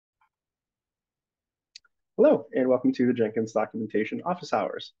Hello, and welcome to the Jenkins Documentation Office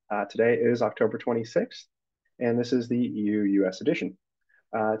Hours. Today is October 26th, and this is the EU-US edition.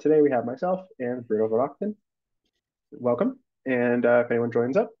 Today we have myself and Bruno Van. Welcome, and if anyone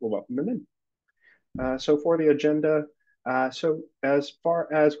joins up, we'll welcome them in. So for the agenda, so as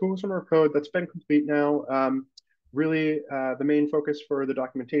far as Google Summer of Code, that's been complete now. Really, the main focus for the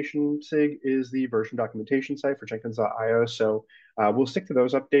documentation SIG is the version documentation site for Jenkins.io. So we'll stick to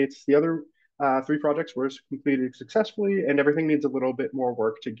those updates. The other three projects were completed successfully, and everything needs a little bit more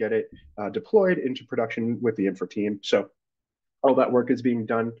work to get it deployed into production with the infra team. So all that work is being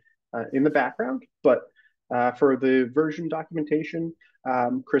done in the background, but for the version documentation,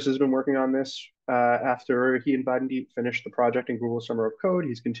 Chris has been working on this after he and Vadendeep finished the project in Google Summer of Code.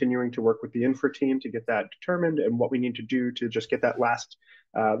 He's continuing to work with the infra team to get that determined and what we need to do to just get that last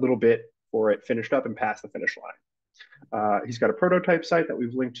little bit for it finished up and past the finish line. He's got a prototype site that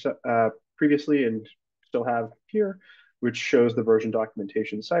we've linked previously and still have here, which shows the version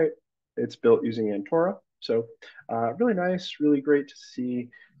documentation site. It's built using Antora. So really nice, really great to see.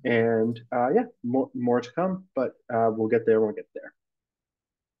 And yeah, more to come, but we'll get there when we get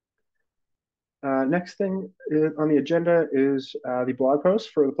there. Next thing on the agenda is the blog post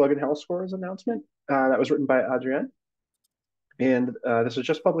for the plugin health scores announcement that was written by Adrienne. And this was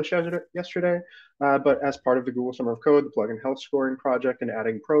just published yesterday, but as part of the Google Summer of Code, the plugin health scoring project and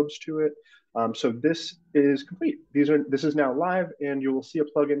adding probes to it. So this is complete. This is now live, and you will see a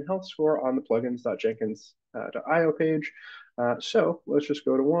plugin health score on the plugins.jenkins.io page. So let's just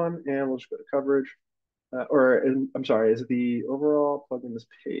go to one, and we'll just go to coverage. I'm sorry, is it the overall plugins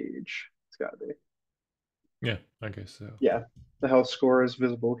page? It's got to be. Yeah, I guess so. Yeah, the health score is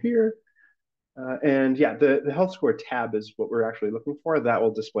visible here. And yeah, the health score tab is what we're actually looking for. That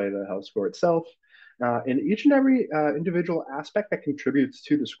will display the health score itself and each and every individual aspect that contributes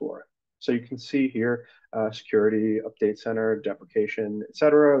to the score. So you can see here, security, update center, deprecation,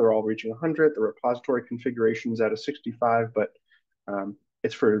 etc. They're all reaching 100. The repository configuration's at a 65, but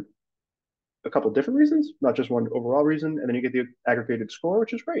it's for a couple different reasons, not just one overall reason. And then you get the aggregated score,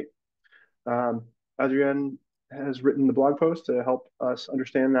 which is great. Adrienne has written the blog post to help us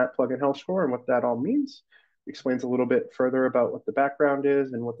understand that plugin health score and what that all means. Explains a little bit further about what the background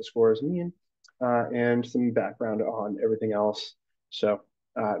is and what the scores mean, and some background on everything else. So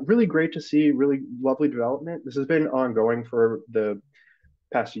really great to see, really lovely development. This has been ongoing for the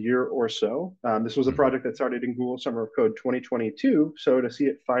past year or so. This was a project that started in Google Summer of Code 2022. So to see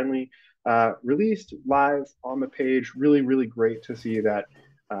it finally released live on the page, really, really great to see that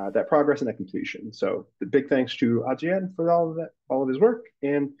that progress and that completion. So the big thanks to Adrienne for all of his work,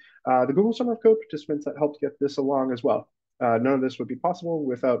 and the Google Summer of Code participants that helped get this along as well. None of this would be possible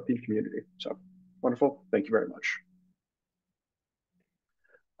without the community. So wonderful. Thank you very much.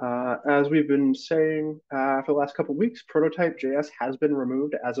 As we've been saying for the last couple of weeks, Prototype.js has been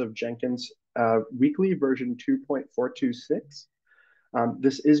removed as of Jenkins weekly version 2.426.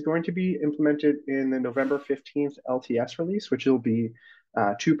 This is going to be implemented in the November 15th LTS release, which will be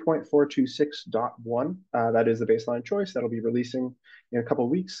 2.426.1. That is the baseline choice. That'll be releasing in a couple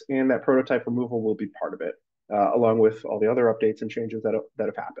of weeks, and that prototype removal will be part of it, along with all the other updates and changes that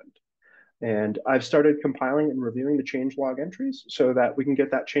have happened. And I've started compiling and reviewing the changelog entries so that we can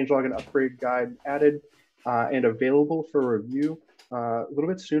get that changelog and upgrade guide added and available for review a little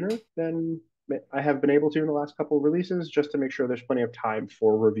bit sooner than I have been able to in the last couple of releases, just to make sure there's plenty of time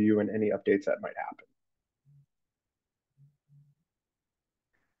for review and any updates that might happen.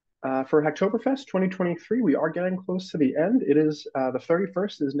 For Hacktoberfest 2023, we are getting close to the end. It is the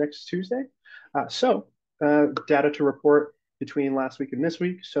 31st is next Tuesday. So data to report between last week and this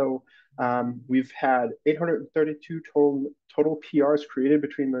week. So we've had 832 total PRs created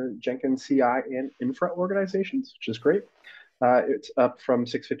between the Jenkins CI and infra organizations, which is great. It's up from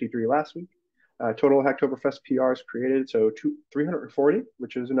 653 last week. Total Hacktoberfest PRs created, so 340,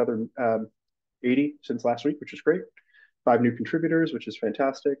 which is another 80 since last week, which is great. 5 new contributors, which is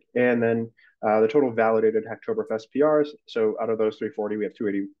fantastic. And then the total validated Hacktoberfest PRs. So out of those 340, we have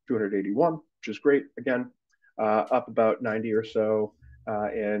 281, which is great. Again, up about 90 or so,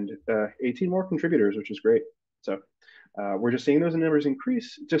 and 18 more contributors, which is great. So we're just seeing those numbers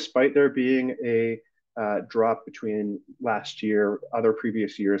increase despite there being a drop between last year, other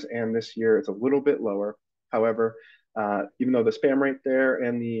previous years, and this year. It's a little bit lower. However, even though the spam rate there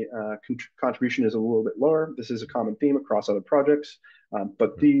and the contribution is a little bit lower, this is a common theme across other projects.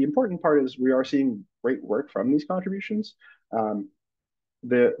 But the important part is we are seeing great work from these contributions.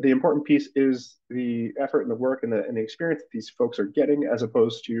 The important piece is the effort and the work and the experience that these folks are getting, as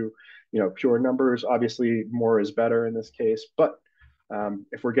opposed to pure numbers. Obviously, more is better in this case, but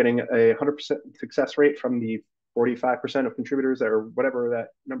If we're getting a 100% success rate from the 45% of contributors or whatever that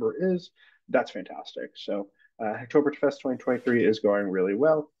number is, that's fantastic. So Hacktoberfest 2023 is going really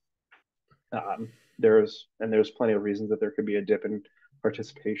well. There's plenty of reasons that there could be a dip in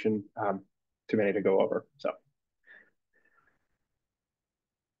participation. Too many to go over. So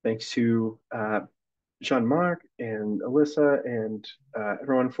thanks to Jean-Marc and Alyssa and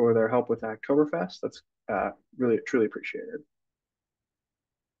everyone for their help with Hacktoberfest. That's really, truly appreciated.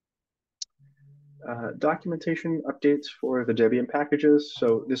 Documentation updates for the Debian packages.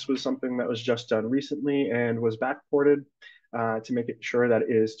 So this was something that was just done recently and was backported to make it sure that it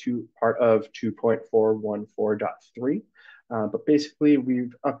is part of 2.414.3. But basically,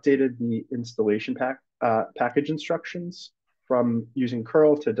 we've updated the installation package instructions from using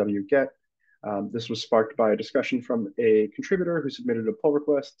curl to wget. This was sparked by a discussion from a contributor who submitted a pull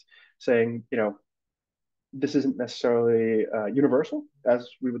request saying, this isn't necessarily universal as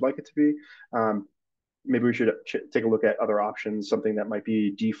we would like it to be. Maybe we should take a look at other options, something that might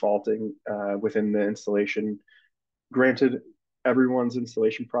be defaulting within the installation. Granted, everyone's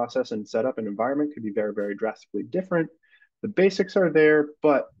installation process and setup and environment could be very, very drastically different. The basics are there,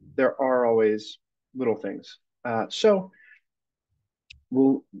 but there are always little things. So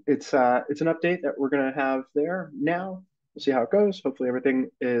it's an update that we're going to have there now. We'll see how it goes. Hopefully everything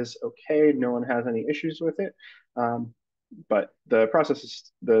is okay. No one has any issues with it. But the process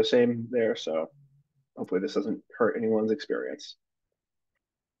is the same there, so hopefully this doesn't hurt anyone's experience.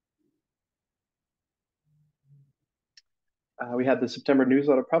 We had the September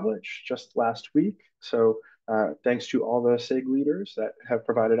newsletter published just last week. So thanks to all the SIG leaders that have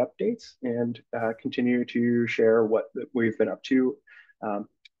provided updates and continue to share what we've been up to.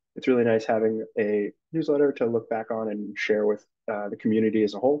 It's really nice having a newsletter to look back on and share with the community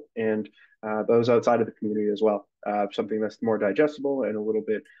as a whole and those outside of the community as well. Something that's more digestible and a little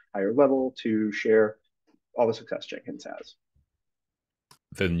bit higher level to share all the success Jenkins has.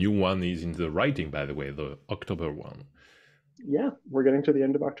 The new one is in the writing, by the way, the October one. Yeah, we're getting to the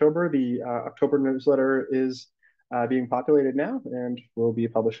end of October. The October newsletter is being populated now, and we'll be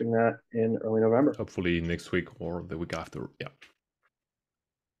publishing that in early November. Hopefully next week or the week after. Yeah.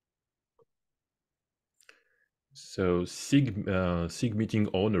 So SIG meeting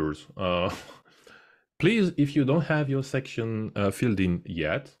owners, please, if you don't have your section filled in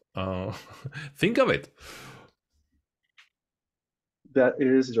yet, think of it. That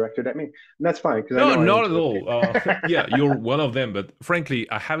is directed at me, and that's fine because No, I know not at all. Yeah, you're one of them, but frankly,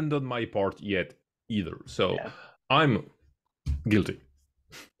 I haven't done my part yet either, so yeah. I'm guilty.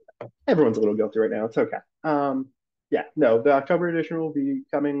 Everyone's a little guilty right now. It's okay. Yeah, no, the October edition will be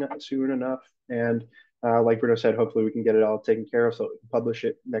coming soon enough, and like Bruno said, hopefully we can get it all taken care of so we can publish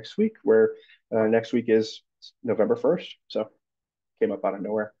it next week. Where next week is November 1st, so came up out of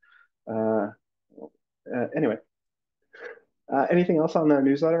nowhere. Anyway. Anything else on the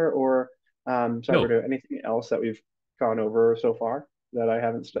newsletter or sorry, No. Bruno, anything else that we've gone over so far that I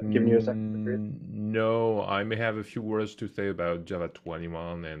haven't given you a second to read? No, I may have a few words to say about Java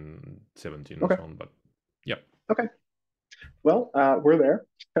 21 and 17 and so on, but yeah. Okay. Well, we're there.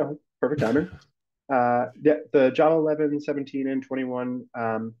 So perfect timing. The Java 11, 17, and 21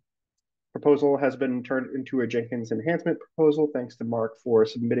 proposal has been turned into a Jenkins enhancement proposal. Thanks to Mark for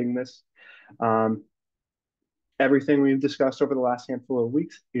submitting this. Everything we've discussed over the last handful of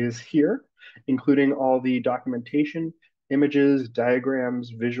weeks is here, including all the documentation, images,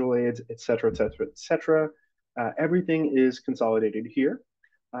 diagrams, visual aids, etc., etc., etc. Everything is consolidated here.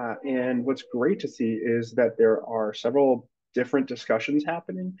 And what's great to see is that there are several different discussions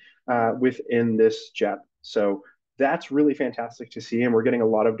happening within this JEP. So that's really fantastic to see. And we're getting a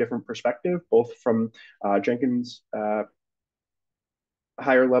lot of different perspective, both from Jenkins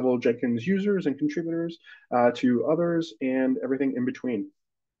higher level Jenkins users and contributors to others and everything in between.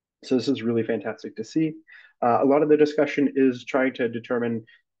 So this is really fantastic to see. A lot of the discussion is trying to determine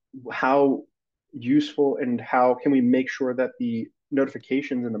how useful and how can we make sure that the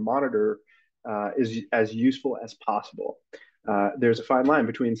notifications in the monitor is as useful as possible. There's a fine line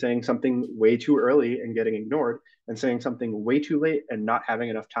between saying something way too early and getting ignored and saying something way too late and not having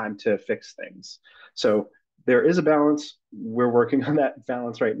enough time to fix things. So there is a balance. We're working on that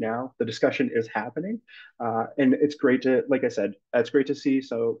balance right now. The discussion is happening. And it's great to, like I said, it's great to see.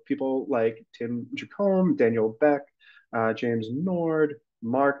 So people like Tim Jacome, Daniel Beck, James Nord,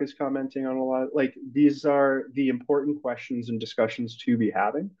 Mark is commenting on a lot. Like these are the important questions and discussions to be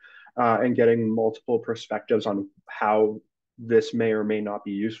having and getting multiple perspectives on how this may or may not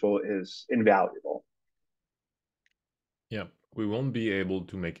be useful is invaluable. Yeah, we won't be able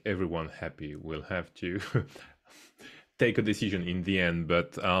to make everyone happy. We'll have to take a decision in the end. But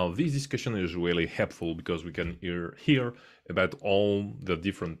this discussion is really helpful because we can hear about all the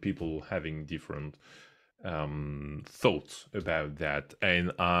different people having different thoughts about that. And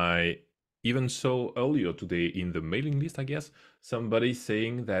I even saw earlier today in the mailing list, I guess, somebody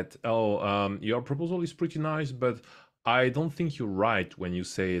saying that, oh, your proposal is pretty nice, but I don't think you're right when you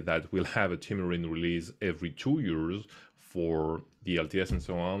say that we'll have a Tamarin release every 2 years for the LTS and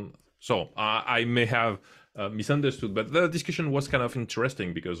so on. So I may have misunderstood, but the discussion was kind of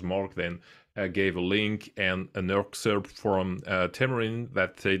interesting because Mark then gave a link and an excerpt from Tamarin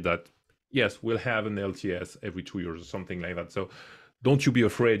that said that yes, we'll have an LTS every 2 years or something like that. So don't you be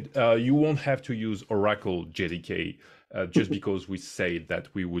afraid. You won't have to use Oracle JDK just because we say that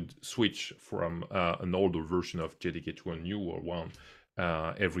we would switch from an older version of JDK to a newer one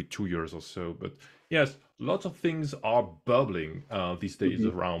every 2 years or so. But yes, lots of things are bubbling these days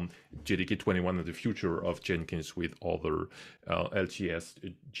Mhm. around JDK 21 and the future of Jenkins with other LTS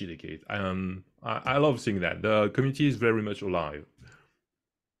JDK. I love seeing that. The community is very much alive.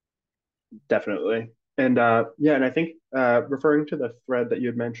 Definitely. And yeah, and I think referring to the thread that you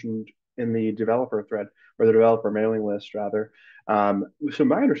had mentioned in the developer thread or the developer mailing list rather, so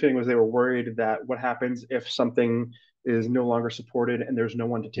my understanding was they were worried that what happens if something is no longer supported and there's no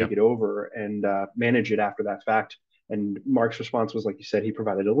one to Yeah. take it over and manage it after that fact. And Mark's response was, like you said, he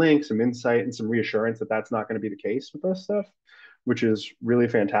provided a link, some insight, and some reassurance that that's not going to be the case with this stuff, which is really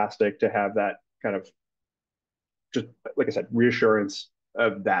fantastic to have that kind of just like I said, reassurance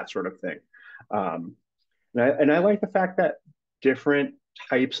of that sort of thing. Um, and I like the fact that different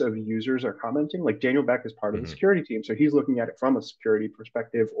types of users are commenting. Like Daniel Beck is part of the Hmm. security team, so he's looking at it from a security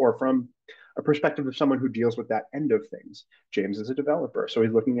perspective or from a perspective of someone who deals with that end of things. James is a developer, so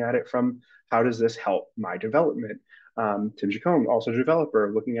he's looking at it from how does this help my development. Tim Jacome, also a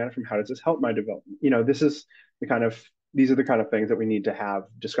developer, looking at it from how does this help my development. This is the kind of these are the kind of things that we need to have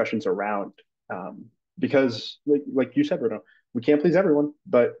discussions around. Because, like you said, Bruno, we can't please everyone,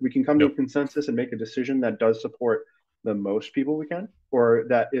 but we can come to a No. consensus and make a decision that does support the most people we can, or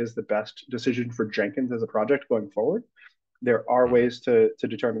that is the best decision for Jenkins as a project going forward. There are Hmm. ways to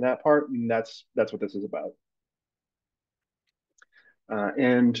determine that part, and that's what this is about.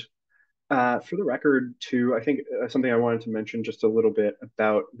 And For the record, too, I think something I wanted to mention just a little bit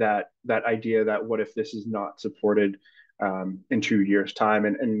about that idea that what if this is not supported in 2 years' time,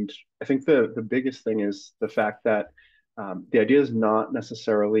 and I think the biggest thing is the fact that the idea is not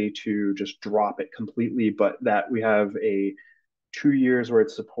necessarily to just drop it completely, but that we have a 2 years where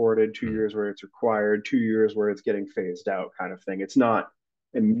it's supported, two Hmm. years where it's required, 2 years where it's getting phased out, kind of thing. It's not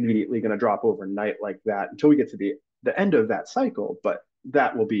immediately going to drop overnight like that until we get to the end of that cycle, but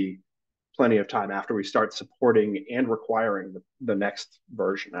that will be plenty of time after we start supporting and requiring the next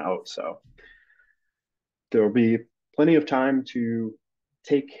version out. So there will be plenty of time to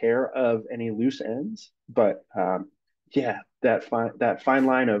take care of any loose ends. But yeah, that fine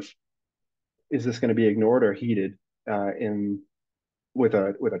line of is this going to be ignored or heeded in with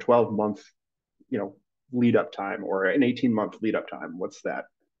a 12-month lead up time or an 18-month lead up time. What's that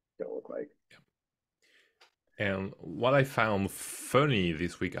going to look like? And what I found funny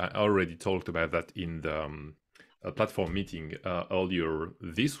this week, I already talked about that in the platform meeting earlier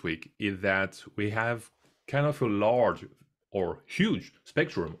this week, is that we have kind of a large or huge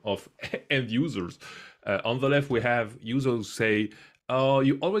spectrum of end users. On the left, we have users who say, "Oh,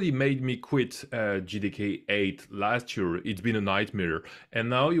 you already made me quit GDK 8 last year. It's been a nightmare. And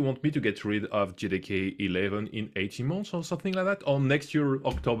now you want me to get rid of GDK 11 in 18 months or something like that? Or next year,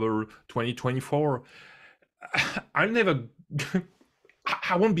 October 2024? I never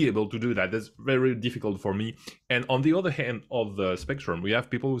I won't be able to do that. That's very difficult for me. And on the other hand of the spectrum, we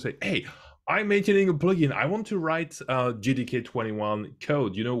have people who say, "Hey, I'm maintaining a plugin. I want to write GDK 21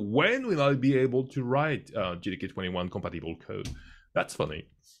 code. When will I be able to write GDK 21 compatible code?" That's funny.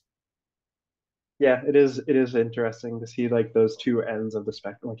 Yeah, it is interesting to see like those two ends of the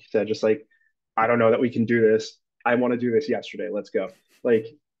spectrum. Like you said, just like I don't know that we can do this. I want to do this yesterday. Let's go. Like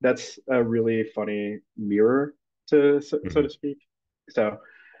that's a really funny mirror to so Hmm. to speak. So,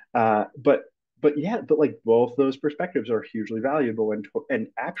 but yeah, but like both those perspectives are hugely valuable and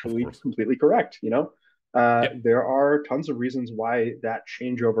Of actually course. completely correct. Yeah. There are tons of reasons why that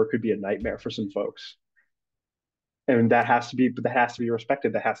changeover could be a nightmare for some folks, and that has to be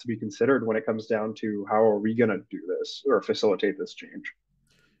respected. That has to be considered when it comes down to how are we going to do this or facilitate this change.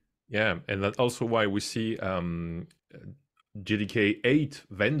 Yeah, and that's also why we see GDK 8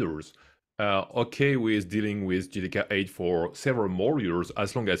 vendors okay with dealing with GDK 8 for several more years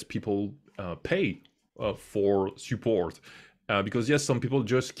as long as people pay for support. Because yes, some people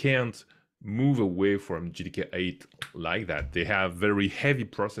just can't move away from GDK8 like that. They have very heavy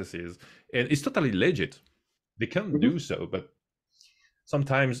processes, and it's totally legit. They can Hmm. do so, but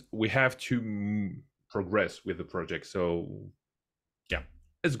sometimes we have to progress with the project. So yeah,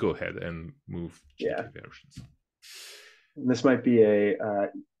 let's go ahead and move Yeah, GDK versions. and this might be a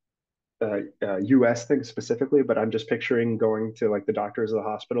US thing specifically, but I'm just picturing going to like the doctors of the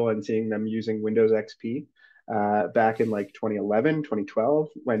hospital and seeing them using Windows XP back in like 2011, 2012,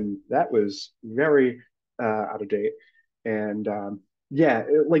 when that was very out of date. And yeah,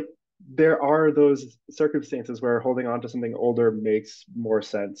 like there are those circumstances where holding on to something older makes more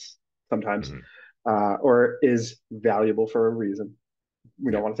sense sometimes, Mhm. or is valuable for a reason.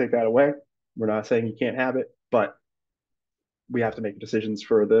 We don't Yeah. want to take that away. We're not saying you can't have it, but we have to make decisions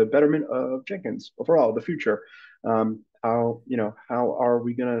for the betterment of Jenkins overall, the future. How are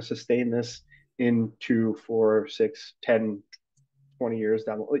we going to sustain this in 2, 4, 6, 10, 20 years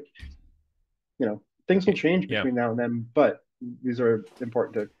down the like, things will change Yeah. between now and then, but these are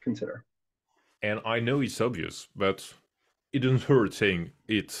important to consider. And I know it's obvious, but it doesn't hurt saying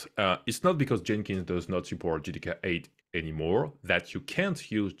it. It's not because Jenkins does not support GDK8 anymore that you can't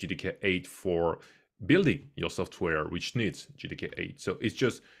use GDK8 for building your software which needs GDK8. So it's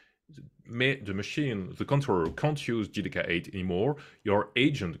just the machine, the controller can't use GDK8 anymore. Your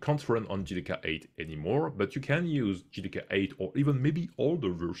agent can't run on GDK8 anymore, but you can use GDK8 or even maybe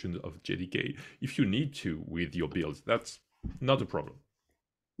older versions of JDK if you need to with your builds. That's not a problem.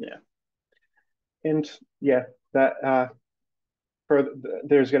 Yeah, and yeah, that further,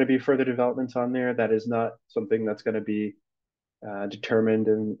 there's going to be further developments on there. That is not something that's going to be determined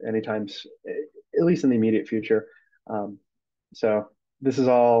in anytime, at least in the immediate future. Um, so this is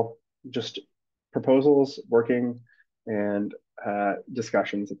all just proposals, working, and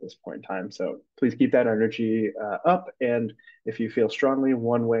discussions at this point in time. So please keep that energy up. And if you feel strongly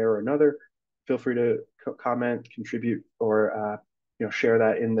one way or another, feel free to comment, contribute, or share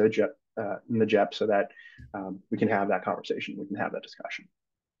that in the JEP so that we can have that conversation. We can have that discussion.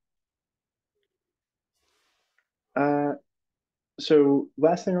 Uh, So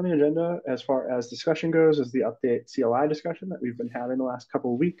last thing on the agenda, as far as discussion goes, is the update CLI discussion that we've been having the last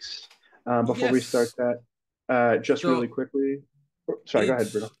couple of weeks. Before we start Yes. that, just really So quickly, sorry, go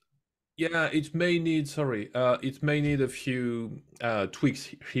ahead, Bruno. it's yeah, it may need a few tweaks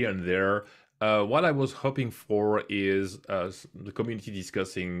here and there. What I was hoping for is the community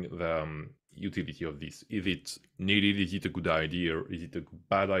discussing the utility of this. Is it needed? Is it a good idea? Or is it a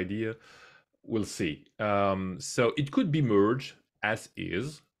bad idea? We'll see. So it could be merged as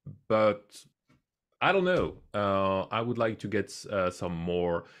is, but I don't know. I would like to get some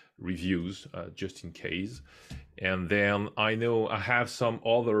more reviews just in case. And then I know I have some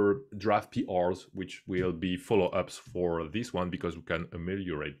other draft PRs, which will be follow ups for this one because we can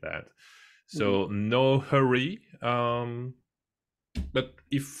ameliorate that. Mhm. So no hurry. But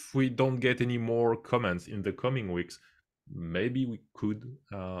if we don't get any more comments in the coming weeks, maybe we could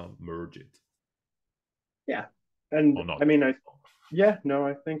merge it Yeah, and or I not. mean, yeah, no,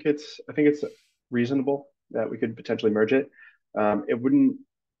 I think it's reasonable that we could potentially merge it. It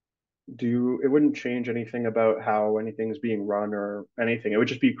wouldn't change anything about how anything's being run or anything. It would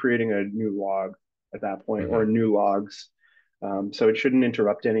just be creating a new log at that point or Hmm. new logs. So it shouldn't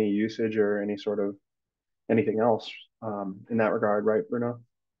interrupt any usage or any sort of anything else in that regard, right, Bruno?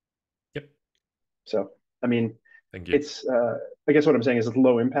 Yep. So, I mean, Thank you. it's I guess what I'm saying is it's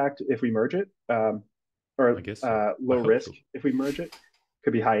low impact if we merge it, I or guess so. I low hope risk so. if we merge it.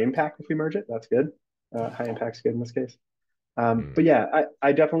 Could be high impact if we merge it. That's good. High impact's good in this case. But Mm. yeah,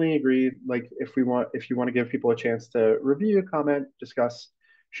 I definitely agree. Like if you want to give people a chance to review, comment, discuss,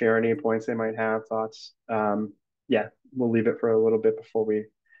 share any points they might have, thoughts. Yeah, we'll leave it for a little bit before we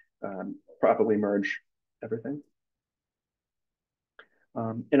properly merge everything.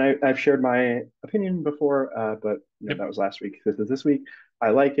 And I've shared my opinion before, but Yep. that was last week. This is this week. I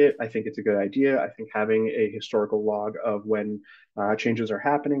like it. I think it's a good idea. I think having a historical log of when changes are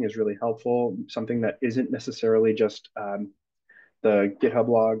happening is really helpful. Something that isn't necessarily just the GitHub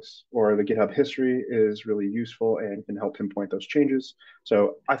logs or the GitHub history is really useful and can help pinpoint those changes.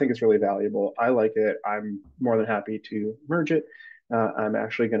 So I think it's really valuable. I like it. I'm more than happy to merge it. I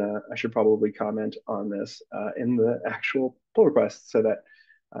should probably comment on this in the actual pull request so that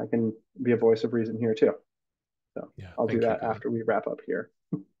I can be a voice of reason here too. So Yeah. I'll do Thank you, that Kevin. after we wrap up here.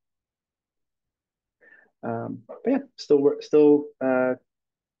 But yeah, still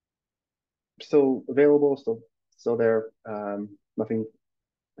available, still there. Nothing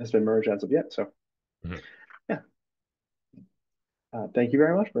has been merged as of yet. So Mhm. yeah, thank you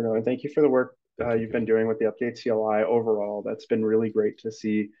very much, Bruno, and thank you for the work Thank you, you've been Kevin. doing with the update CLI overall. That's been really great to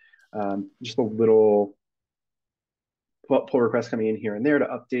see. Just a little pull requests coming in here and there to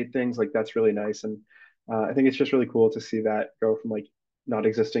update things. Like that's really nice. And I think it's just really cool to see that go from like not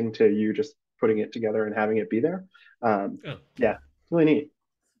existing to you just putting it together and having it be there. Yeah. Yeah, really neat.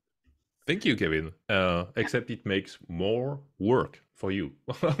 Thank you, Kevin. Except it makes more work for you,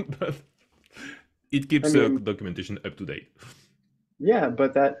 but it I keeps the mean, documentation up to date. yeah,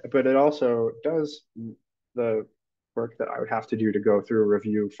 but it also does the work that I would have to do to go through a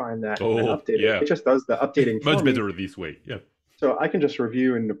review, find that, and then Oh, update it. yeah. It just does the updating for Much me. better this way. Yeah. So I can just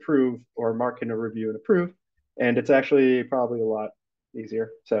review and approve or mark in a review and approve. And it's actually probably a lot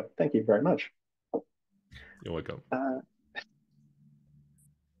easier. So thank you very much. You're welcome. Uh,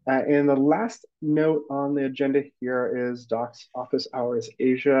 and the last note on the agenda here is Doc's office hours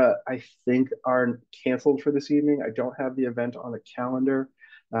Asia, I think, are canceled for this evening. I don't have the event on the calendar.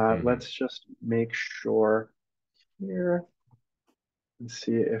 Hmm. Let's just make sure here and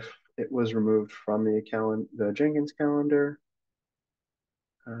see if it was removed from the Jenkins calendar.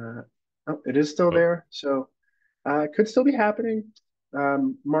 Oh, it is still Oh, there. So it could still be happening.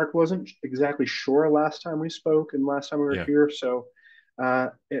 Mark wasn't exactly sure last time we spoke and last time we were yeah. here, so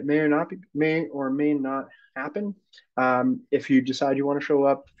it may or may not happen. If you decide you want to show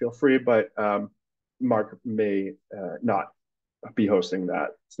up, feel free, but Mark may not be hosting that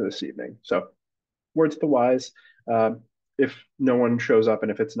this evening. So, words to the wise. If no one shows up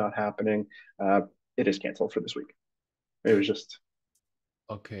and if it's not happening, it is canceled for this week. It was just.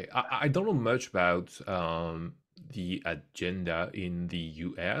 Okay. I don't know much about the agenda in the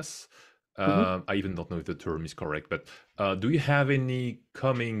US. Mhm. I even don't know if the term is correct, but do you have any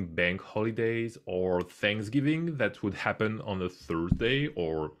coming bank holidays or Thanksgiving that would happen on a Thursday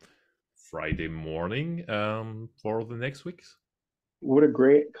or Friday morning for the next weeks? What a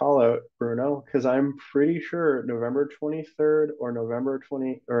great call out, Bruno, because I'm pretty sure November 23rd or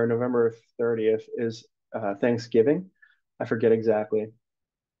November 30th is Thanksgiving. I forget exactly.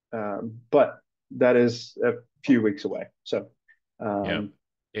 But that is a few weeks away. So Yeah. um,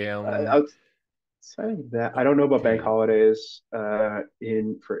 And outside of that, I don't know about bank okay. holidays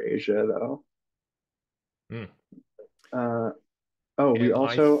in for Asia though. Mm. Uh, oh, we And I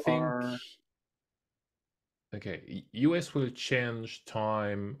also think are. okay, US will change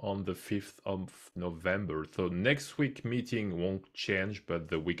time on the 5th of November. So next week meeting won't change, but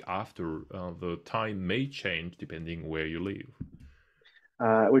the week after, the time may change depending where you live.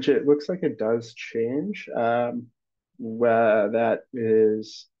 Which it looks like it does change. Where that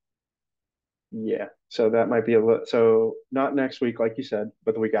is, yeah. So that might be so not next week, like you said,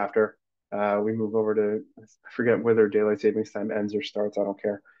 but the week after. We move over to I forget whether daylight savings time ends or starts. I don't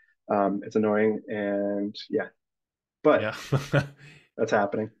care. It's annoying, and yeah, but Yeah. that's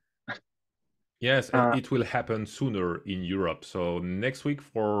happening. Yes, and Uh, it will happen sooner in Europe. So next week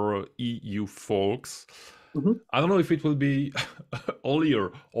for EU folks, mhm. I don't know if it will be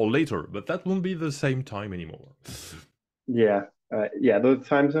earlier or later, but that won't be the same time anymore. Yeah, yeah. The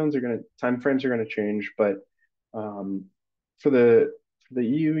time frames are gonna change, but um, for the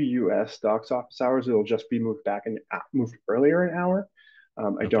EU US docs office hours, it'll just be moved back and moved earlier an hour.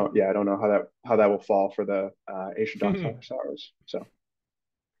 Okay. I don't know how that will fall for the Asia docs office hours. So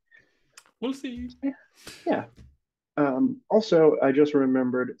We'll see. yeah, yeah. Also, I just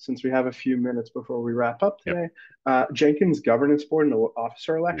remembered since we have a few minutes before we wrap up Yeah. today, Jenkins governance board and the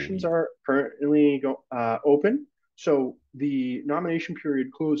officer Oh, elections yeah. are currently open. So the nomination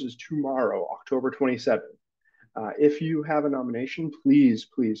period closes tomorrow, October 27th. If you have a nomination, please,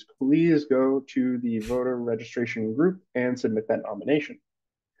 please, please go to the voter registration group and submit that nomination.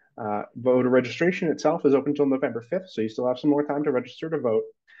 Voter registration itself is open until November 5th, so you still have some more time to register to vote.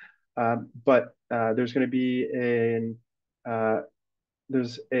 But there's going to be uh,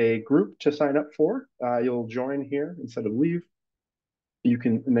 there's a group to sign up for. You'll join here instead of leave.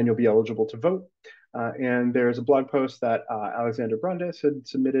 And then you'll be eligible to vote. And there's a blog post that Alexander Brandes had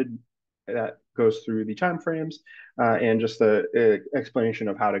submitted that goes through the timeframes and just the explanation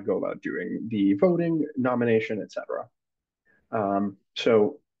of how to go about doing the voting, nomination, etc.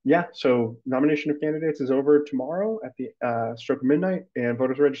 So yeah, so nomination of candidates is over tomorrow at the stroke of midnight, and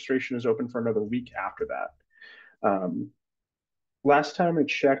voters registration is open for another week after that. Last time I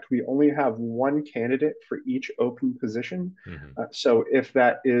checked, we only have one candidate for each open position. Hmm. So if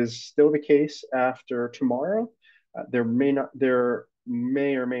that is still the case after tomorrow, there may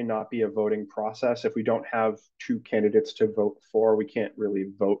or may not be a voting process. If we don't have two candidates to vote for, we can't really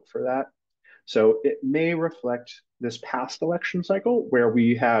vote for that. So it may reflect this past election cycle where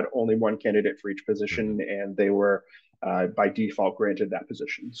we had only one candidate for each Hmm. position and they were by default granted that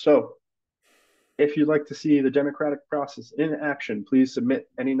position. So If you'd like to see the democratic process in action, please submit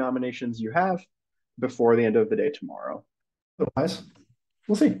any nominations you have before the end of the day tomorrow. Otherwise,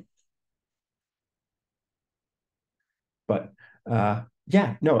 we'll see. But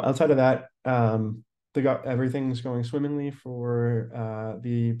yeah, no, outside of that, everything's going swimmingly for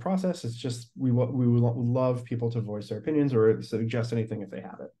the process. It's just we would love people to voice their opinions or suggest anything if they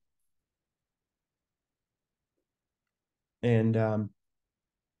have it. And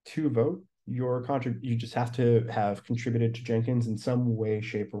to vote, you just have to have contributed to Jenkins in some way,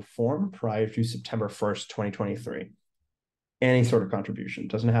 shape, or form prior to September 1st, 2023. Any sort of contribution.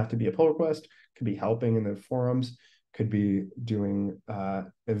 Doesn't have to be a pull request, could be helping in the forums, could be doing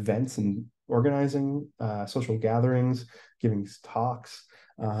events and organizing social gatherings, giving talks.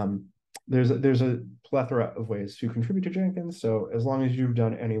 There's a plethora of ways to contribute to Jenkins. So as long as you've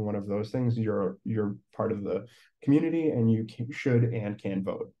done any one of those things, you're part of the community and you should and can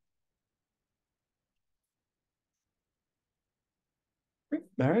vote.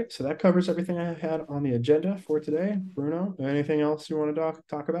 All right, so that covers everything I had on the agenda for today. Bruno, anything else you want to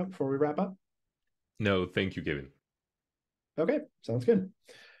talk about before we wrap up? No, thank you, Kevin. Okay, sounds good.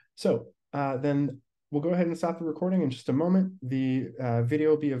 So then we'll go ahead and stop the recording in just a moment. The video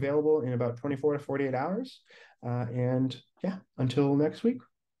will be available in about 24 to 48 hours. And yeah, until next week,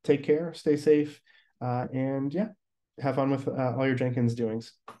 take care, stay safe, and yeah, have fun with all your Jenkins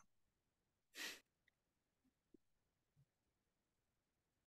doings.